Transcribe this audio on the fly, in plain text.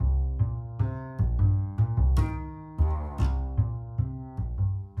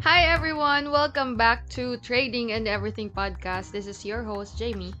Hi everyone, welcome back to Trading and Everything podcast. This is your host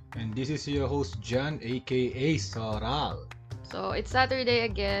Jamie. And this is your host, John, aka Soral. So, it's Saturday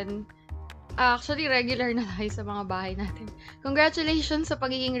again. Actually, regular na tayo sa mga bahay natin. Congratulations sa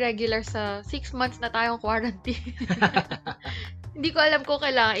pagiging regular sa 6 months na tayong quarantine. Hindi ko alam kung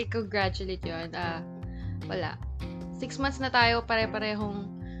kailangan i-congratulate yun. Wala. 6 months na tayo pare-parehong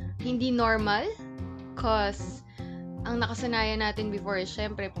hindi normal. Cause, ang nakasanayan natin before is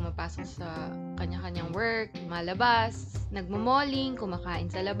syempre pumapasok sa kanya-kanyang work, malabas, nagmo-malling, kumakain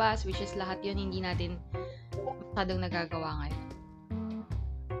sa labas, which is lahat yun hindi natin masyadong nagagawa ngayon.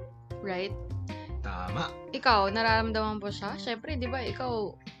 Right? Tama. Ikaw, nararamdaman po siya? Syempre, di ba,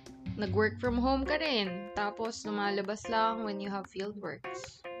 ikaw, nag-work from home ka rin. Tapos, lumalabas lang when you have field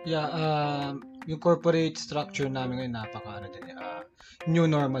works. Yeah, yung corporate structure namin ngayon new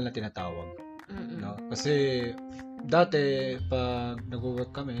normal na tinatawag. No? Kasi dati pag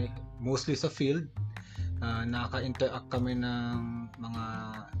nag-work kami, mostly sa field, nakaka-interact kami ng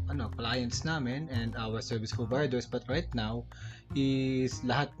mga clients namin and our service providers, but right now is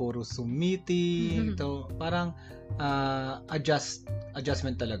lahat puro Zoom meeting. So parang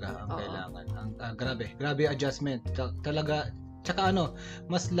adjustment talaga ang kailangan. Grabe adjustment talaga. Tsaka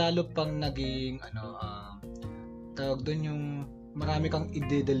mas lalo pang naging tawag doon yung marami kang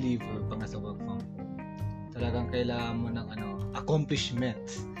i-deliver pag nasa work from home. Talagang kailangan mo ng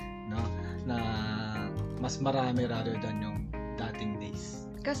accomplishments, no? Na mas marami rather than yung dating days.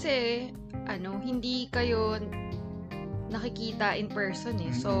 Kasi, hindi kayo nakikita in person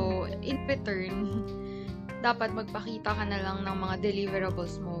eh. So, in return, dapat magpakita ka na lang ng mga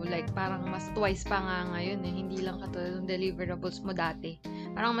deliverables mo. Like, parang mas twice pa nga ngayon eh. Hindi lang katulad ng deliverables mo dati.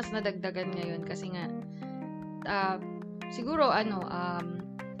 Parang mas nadagdagan ngayon kasi nga, siguro,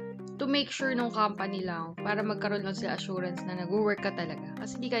 to make sure nung company lang para magkaroon lang sila assurance na nag-work ka talaga.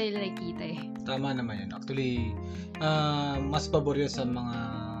 Kasi di ka nila nakikita eh. Tama naman yun. Actually, mas paboryo sa mga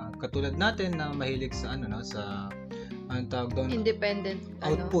katulad natin na mahilig sa sa ang tawag doon, independent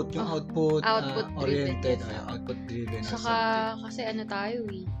output, yung output oriented, output driven. Saka kasi tayo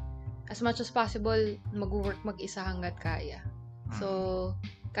eh. As much as possible, mag-work mag-isa hanggat kaya. So,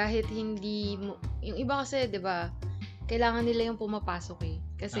 kahit hindi mo, yung iba kasi, 'di ba, kailangan nila yung pumapasok eh.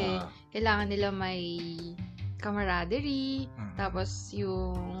 Kasi kailangan nila may camaraderie, tapos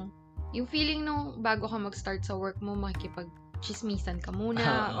yung feeling nung bago ka mag-start sa work mo, makikipag-chismisan ka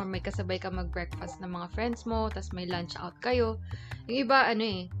muna, or may kasabay ka mag-breakfast ng mga friends mo, tapos may lunch out kayo. Yung iba, dun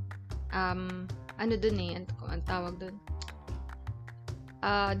eh, ang tawag dun.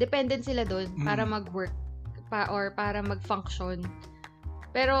 Dependent sila dun para mag-work, or para mag-function.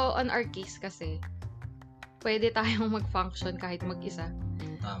 Pero on our case kasi, pwede tayong mag-function kahit mag-isa.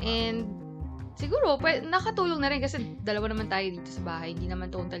 Tama. And siguro, nakatulong na rin kasi dalawa naman tayo dito sa bahay. Hindi naman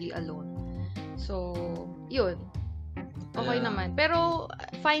totally alone. So, yun. Okay naman. Pero,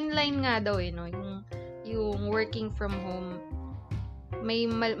 fine line nga daw eh, no? Yung working from home, may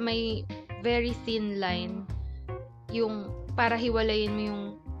very thin line yung para hiwalayin mo yung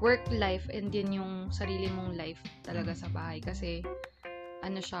work life and din yung sarili mong life talaga sa bahay. Kasi,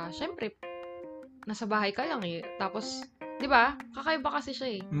 syempre, nasa bahay ka lang eh. Tapos, di ba? Kakaiba kasi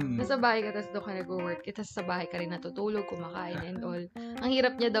siya eh. Nasa bahay ka, tapos doon ka nag-work. Tapos sa bahay ka rin natutulog, kumakain and all. Ang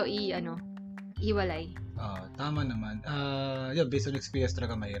hirap niya daw iwalay. Tama naman. Based on experience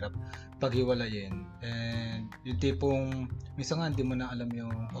talaga mahirap paghiwalayin. And yung tipong, minsan nga hindi mo na alam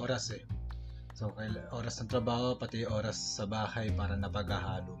yung oras eh. So, oras ng trabaho, pati oras sa bahay para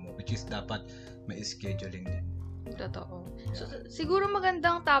napaghahalo mo. Which is dapat may scheduling din. Totoo. So, siguro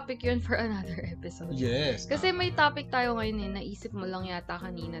magandang topic yun for another episode. Yes. Kasi may topic tayo ngayon eh. Naisip mo lang yata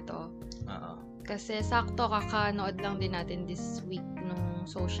kanina to. Kasi sakto kakanood lang din natin this week nung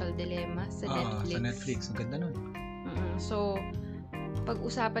Social Dilemma sa Netflix. Sa Netflix. Ang ganda nun. So,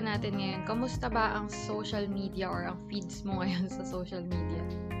 pag-usapan natin ngayon, kamusta ba ang social media or ang feeds mo ngayon sa social media?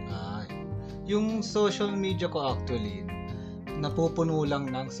 Yung social media ko actually, napupuno lang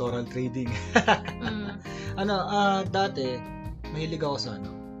ng Soral trading. Dati, mahilig ako sa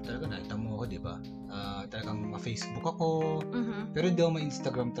talaga nakita mo ako, di ba? Talagang ma-Facebook ako, pero hindi ako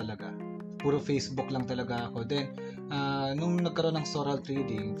ma-Instagram talaga. Puro Facebook lang talaga ako. Then, nung nagkaroon ng Soral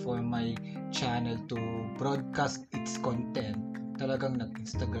trading for my channel to broadcast its content, talagang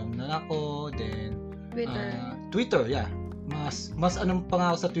nag-Instagram na ako, then Twitter, yeah. Mas anong pa nga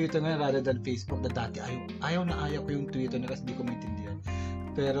ako sa Twitter ngayon rather than Facebook na dati. Ayaw ko yung Twitter na kasi di ko maintindihan.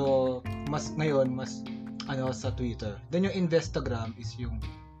 Pero ngayon, mas sa Twitter. Then yung Instagram is yung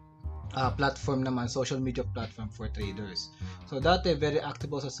platform naman, social media platform for traders. So dati very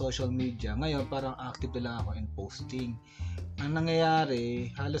active ako sa social media. Ngayon parang active na lang ako in posting. Ang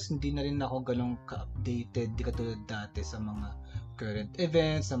nangyayari, halos hindi na rin ako ganun ka-updated, di katulad dati sa mga current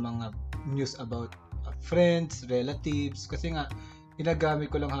events, sa mga news about friends, relatives, kasi nga ginagamit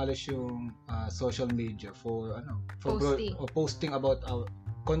ko lang halos yung social media for posting about our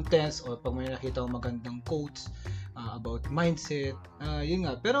contents, or pag may nakita akong magandang quotes about mindset, yun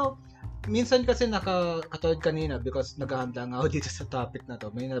nga. Pero minsan kasi katulad kanina, because naghahanda nga ako dito sa topic na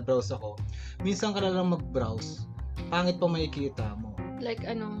to, may na-browse ako, minsan ka na lang mag-browse, pangit pa makikita mo. Like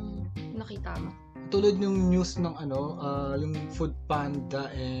anong nakita mo? Tulad yung news ng yung Food Panda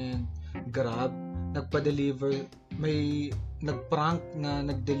and Grab, nagpa-deliver, may nag-prank na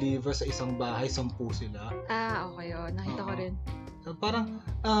nag-deliver sa isang bahay, 10 sila. Okay, nakita ko rin. So, parang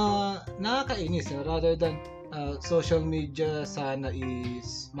nakakainis, rather than social media sana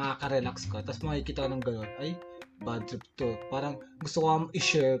is makaka-relax ka, tapos makikita ka ng gano'n, ay bad trip to. Parang gusto ko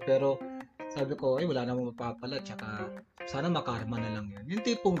i-share, pero sabi ko, ay wala namang mapapala, tsaka sana makarma na lang yun. Yung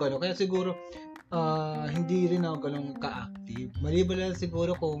tipong gano'n. Kaya siguro hindi rin ako ganun ka-active. Maliban lang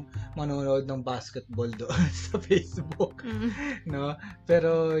siguro kung manonood ng basketball doon sa Facebook. No?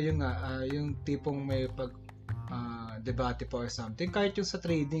 Pero yun nga, yung tipong may debate pa or something, kahit yung sa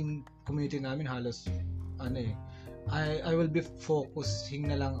trading community namin, halos I will be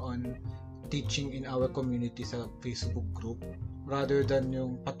focusing na lang on teaching in our community sa Facebook group, rather than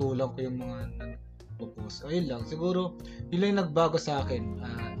yung patulang ko yung mga nagpo-post. Ayun lang, siguro yun lang yung nagbago sa akin.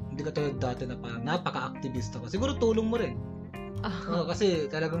 Hindi ka tulad dati na parang napaka-activist ako. Siguro tulong mo rin. Kasi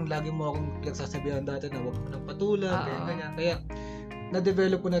talagang lagi mo akong pinagsasabihan dati na huwag mo nang patulang, ganyan. Kaya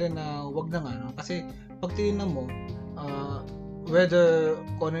na-develop ko na rin na huwag na nga. No? Kasi pag tinignan mo, whether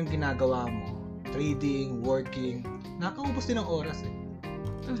kung ano yung ginagawa mo, trading, working, nakakaubos din ng oras eh.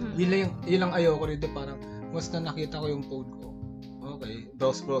 Yun lang ayoko rin doon, parang once na nakita ko yung phone ko, okay,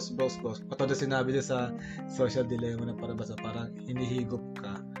 browse. Patod na sinabi niya sa social dilemma na parang hinihigop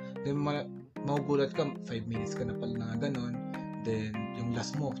ka. Then magugulat ka, 5 minutes ka na pala na gano'n. Then yung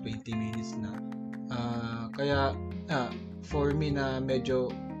last mo, 20 minutes na. Kaya for me na medyo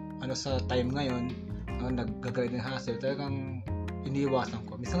sa time ngayon, nag-grind ng hassle, talagang iniiwasan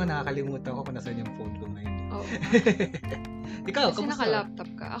ko. Minsan nga nakakalimutan ko kung nasaan yung phone ko ngayon. Ikaw, kasi naka-laptop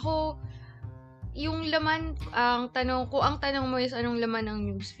ka. Ako, yung laman, ang tanong mo is anong laman ng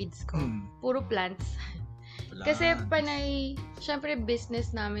news feeds ko. Puro plants. Kasi panay, syempre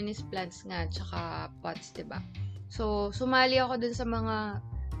business namin is plants nga, tsaka pots, diba? So, sumali ako dun sa mga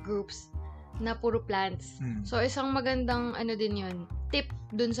groups na puro plants. So, isang magandang din yun, tip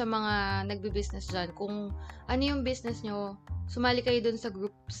dun sa mga nagbe-business dyan. Kung ano yung business nyo, sumali kayo dun sa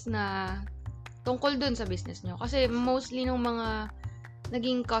groups na tungkol dun sa business nyo. Kasi mostly ng mga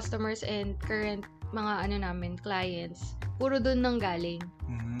naging customers and current mga namin, clients, puro dun nang galing.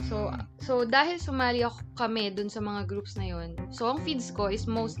 So dahil sumali kami dun sa mga groups na yun, so ang feeds ko is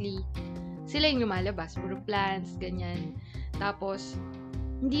mostly sila yung lumalabas, puro plants, ganyan. Tapos,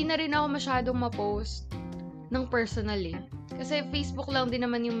 hindi na rin ako masyadong ma-post ng personal eh. Kasi Facebook lang din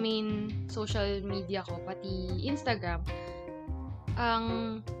naman yung main social media ko, pati Instagram.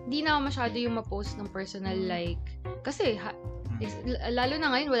 Hindi na ako masyado yung ma-post ng personal, like, kasi lalo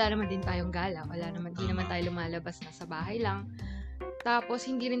na ngayon, wala naman din tayong gala. Di naman tayo lumalabas, nasa bahay lang. Tapos,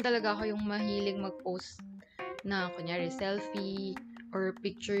 hindi rin talaga ako yung mahilig mag-post na, kunyari, selfie, or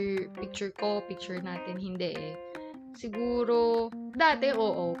picture natin. Hindi eh. Siguro, dati,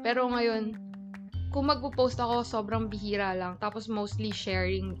 oo. Pero ngayon, kung magpo-post ako, sobrang bihira lang. Tapos, mostly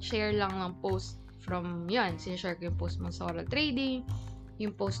share lang ng post from, sinishare ko yung post mo sa oral trading,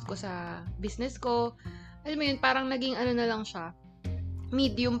 yung post ko sa business ko. Alam mo yun, parang naging na lang siya,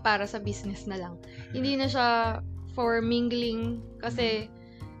 medium para sa business na lang. Hindi na siya for mingling, kasi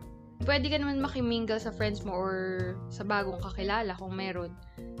pwede ka naman makimingle sa friends mo or sa bagong kakilala kung meron.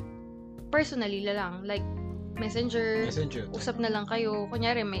 Personally lang, like messenger, usap na lang kayo.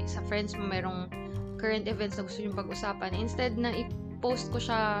 Kunyari, sa friends mo merong current events na gusto nyo pag-usapan. Instead na i-post ko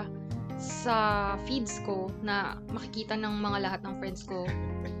siya sa feeds ko na makikita ng mga lahat ng friends ko.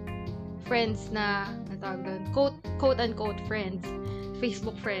 Friends na, natawag doon, quote-unquote friends.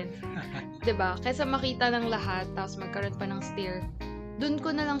 Facebook friends. 'Di ba? Kaysa makita ng lahat, tapos magkaroon pa ng steer. Doon ko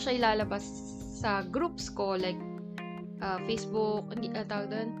na lang siya ilalabas sa groups ko, like Facebook, hindi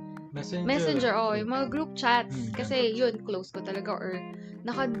tawag doon. Messenger, yung mga group chats. Kasi yun, close ko talaga, or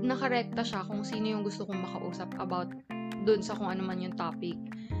nakarekta siya kung sino yung gusto kong makausap about doon sa kung ano man yung topic.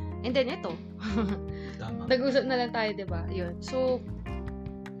 And then ito. Nag-usap na lang tayo, 'di ba? Yun. So,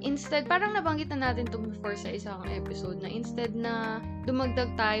 instead, parang nabanggit na natin to before sa isang episode, na instead na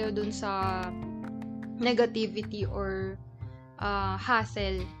dumagdag tayo dun sa negativity or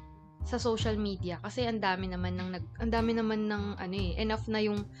hassle sa social media, kasi ang dami naman ng enough na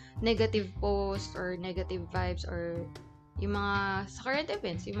yung negative post or negative vibes or yung mga sa current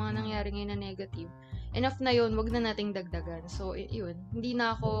events, yung mga nangyari ngayon na negative. Enough na yun, wag na nating dagdagan. So yun, hindi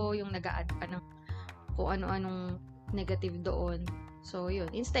na ako yung nag-a-add pa ng kung ano-anong negative doon. So yun,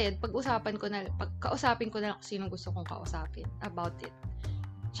 instead pagkausapin ko na lang kung sino gusto kong kausapin about it.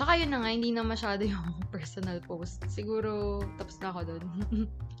 Tsaka yun na nga, hindi na masyado yung personal post. Siguro tapos na ako doon.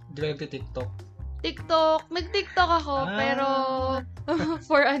 Direct TikTok. Nag-TikTok ako, pero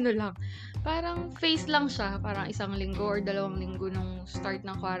for lang. Parang face lang siya, parang 1 linggo or 2 linggo nung start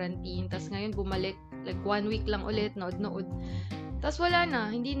ng quarantine. Tapos ngayon bumalik, like 1 week lang ulit, nood. Tapos wala na,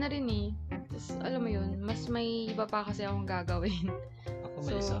 hindi na rin eh. Tapos alam mo yun, mas may iba pa kasi akong gagawin. Ako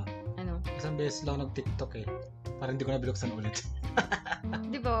may isa. Ano? Isang beses lang nag-TikTok eh. Parang hindi ko na binuksan ulit.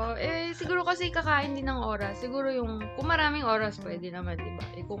 Diba? Siguro kasi kakain din ng oras. Siguro kung maraming oras, pwede naman, diba?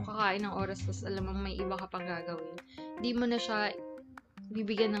 Kung kakain ng oras, tapos alam mo may iba ka pang gagawin, di mo na siya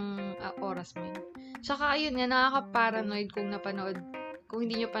bibigyan ng oras mo yun. Tsaka, ayun nga, nakaka-paranoid kung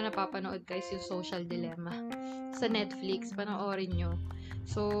hindi nyo pa napapanood guys yung Social Dilemma sa Netflix, panoorin nyo.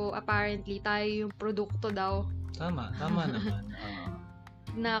 So, apparently, tayo yung produkto daw. Tama naman.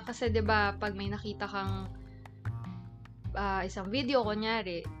 Na kasi, diba, pag may nakita kang isang video,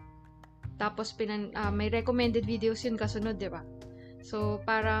 kunyari, tapos may recommended videos yun kasunod, diba? So,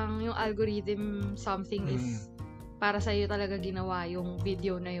 parang yung algorithm something is para sa'yo talaga ginawa yung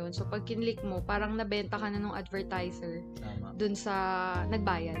video na yun. So, pag kinlik mo, parang nabenta ka na nung advertiser. Tama. Dun sa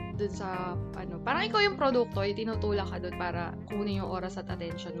nagbayad. Dun sa, parang ikaw yung produkto, tinutulak ka dun para kunin yung oras at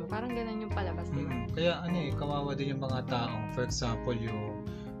attention mo. Parang ganun yung palabas, diba? Kaya, kawawa din yung mga taong, for example, yung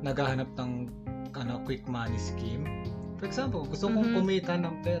naghahanap ng quick money scheme. For example, gusto kong kumita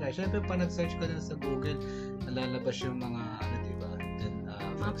ng pera. Siyempre, pa nag-search ka din sa Google, nalalabas yung mga, diba? Then,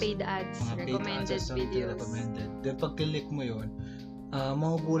 mga paid ads, recommended videos. Then, pag click mo yun,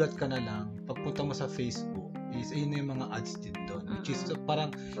 magugulat ka na lang. Pagpunta mo sa Facebook, ayun na yung mga ads din doon. Which is, parang,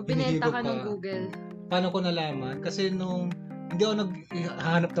 binenta ka ng Google. Paano ko nalaman? Kasi hindi ako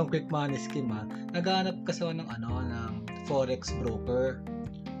naghahanap ng quick money scheme, naghahanap kasi ako ng forex broker.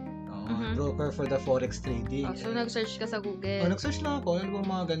 Broker for the forex trading. So, nag-search ka sa Google? Nag-search lang ako. Ano bang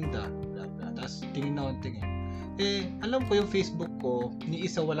mga ganda? Tapos, tingin. Alam ko yung Facebook ko, ni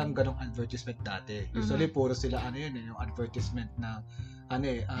isa walang ganong advertisement dati. Usually, puro sila, yung advertisement na,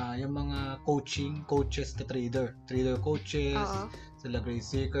 yung mga coaches na trader coaches, sila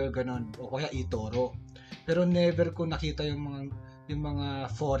Grace Seeker, ganon, o kaya eToro. Pero never ko nakita yung mga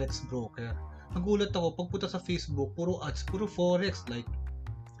forex broker. Nagulat ako, pagpunta sa Facebook, puro ads, puro forex, like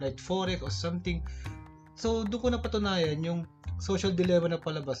forex or something. So, doon ko napatunayan yung Social Dilemma na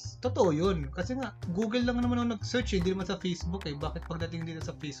palabas. Totoo yun. Kasi nga, Google lang naman ako nag-search, hindi naman sa Facebook eh. Bakit pagdating dito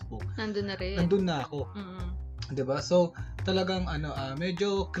sa Facebook? Nandun na rin. Nandun na ako. Diba? So, talagang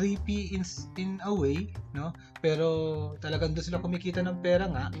medyo creepy in a way, no? Pero talagang doon sila kumikita ng pera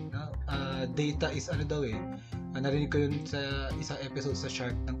nga, no? Data is narinig ko yun sa isang episode sa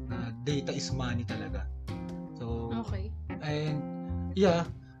Shark Tank na data is money talaga. So, okay. And yeah,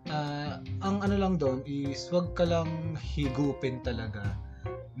 ang lang doon is wag ka lang higupin talaga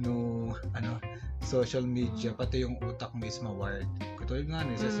no social media, pati yung utak mo is ma-wired. Katulad nga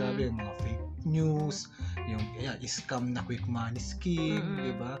sasabi yung mga fake news, yung scam na quick money scheme,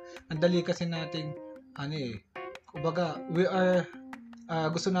 di ba? Ang dali kasi nating kumbaga we are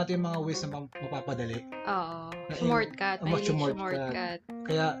gusto natin yung mga ways na mapapadali. Oo. Shortcut.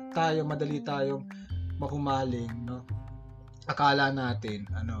 Kaya madali tayong mahumaling, no? Akala natin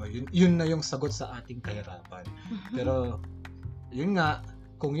yun na yung sagot sa ating kahirapan. Pero yun nga,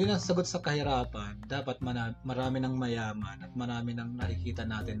 kung yun ang sagot sa kahirapan, dapat marami ng mayaman at marami ng nakikita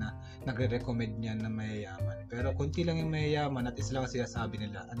natin na nagre-recommend niyan na mayayaman. Pero kunti lang yung mayayaman at isa lang ang sinasabi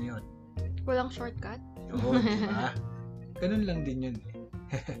nila. Ano yun? Walang shortcut? Oo, diba? Ganun lang din yun.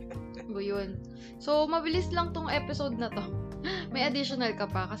 Yun. So, mabilis lang tong episode na to. May additional ka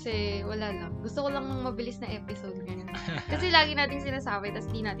pa kasi wala lang. Gusto ko lang ng mabilis na episode ngayon. Kasi lagi nating sinasabi tapos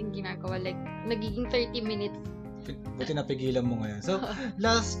di natin ginagawa. Like, nagiging 30 minutes. Buti napigilan mo ngayon. So,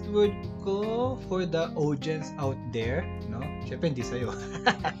 last word ko for the audience out there, no? Siyempre, hindi sa'yo.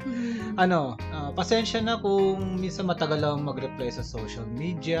 Pasensya na kung minsan matagal lang mag-reply sa social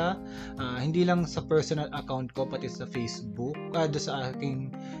media. Hindi lang sa personal account ko, pati sa Facebook. Doon sa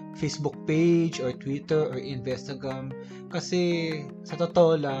aking Facebook page or Twitter or Instagram. Kasi, sa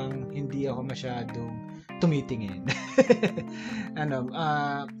totoo lang, hindi ako masyadong tumitingin.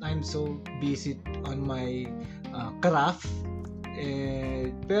 I'm so busy on my craft.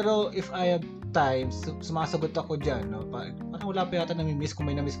 Pero if I have time, sumasagot ako dyan. No? Parang wala pa yata nami-miss. Kung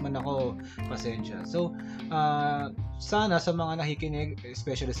may na-miss man ako, pasensya. So, sana sa mga nakikinig,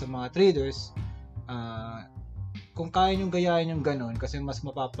 especially sa mga traders, kung kaya nyo gayahin yung ganun, kasi mas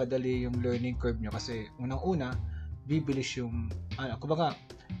mapapadali yung learning curve nyo. Kasi unang-una, bibilis yung kumbaga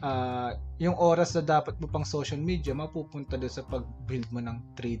yung oras na dapat mo pang social media mapupunta doon sa pag-build mo ng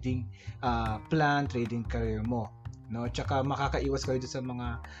trading plan, trading career mo, no? Tsaka makakaiwas kayo doon sa mga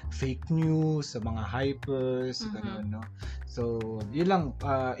fake news, sa mga hypers, gano'n, no? So, yun lang,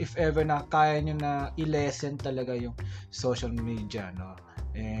 if ever na kaya nyo na i-lessen talaga yung social media, no?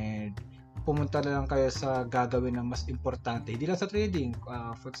 And pumunta na lang kayo sa gagawin ng mas importante. Hindi lang sa trading.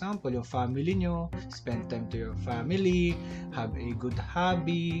 For example, yung family nyo, spend time to your family, have a good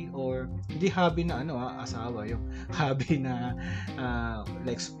hobby, or hindi hobby na asawa, yung hobby na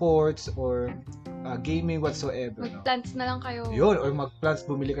like sports or gaming whatsoever. Mag-plants na lang kayo. Yun, or mag-plants,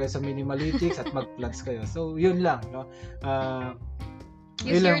 bumili kayo sa Minimalytics at mag-plants kayo. So, yun lang, no?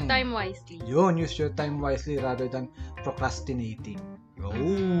 Use your time wisely. Yun, use your time wisely rather than procrastinating.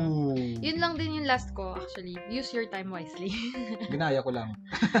 Oh. Yun lang din yung last ko, actually. Use your time wisely. Ginaya ko lang.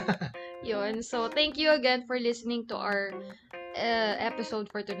 Yun. So, thank you again for listening to our episode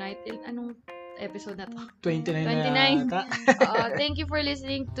for tonight. Anong episode na to? 29 na. Thank you for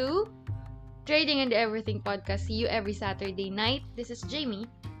listening to Trading and Everything Podcast. See you every Saturday night. This is Jamie.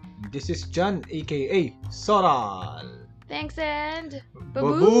 This is John, aka Soral. Thanks and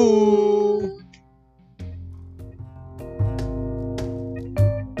Babu!